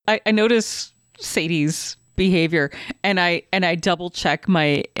I notice Sadie's behavior, and I double check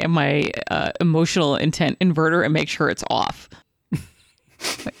my emotional intent inverter and make sure it's off.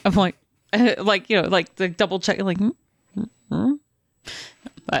 I'm like the double check, like,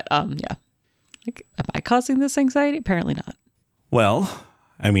 but yeah. Like, am I causing this anxiety? Apparently not. Well,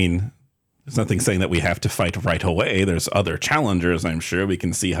 I mean, there's nothing saying that we have to fight right away. There's other challengers, I'm sure. We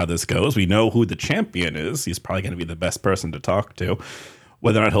can see how this goes. We know who the champion is. He's probably going to be the best person to talk to.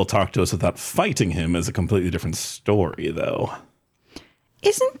 Whether or not he'll talk to us without fighting him is a completely different story, though.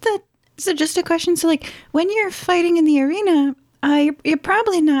 So just a question. So, like, when you're fighting in the arena, you're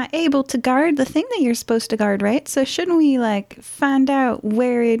probably not able to guard the thing that you're supposed to guard, right? So shouldn't we, like, find out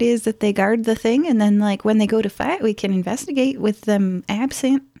where it is that they guard the thing, and then, like, when they go to fight, we can investigate with them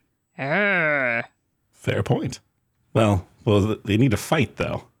absent? Fair point. Well, they need to fight,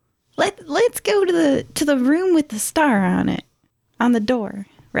 though. Let's go to the room with the star on it, on the door,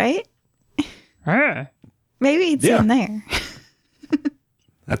 right? Maybe it's in there.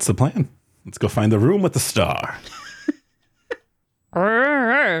 That's the plan. Let's go find the room with the star.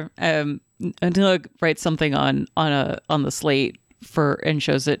 Nugh writes something on the slate and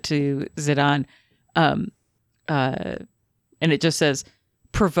shows it to Zidane, and it just says,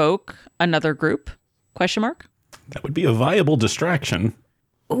 "Provoke another group?" ? That would be a viable distraction.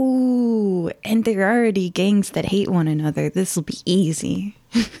 Ooh, and there are already gangs that hate one another. This will be easy.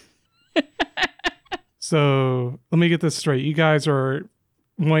 So let me get this straight. You guys are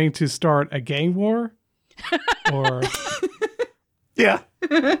wanting to start a gang war? Or yeah.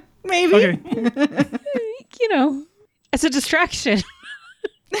 Maybe. Okay. It's a distraction.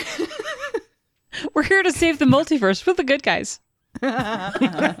 We're here to save the multiverse. We're the good guys.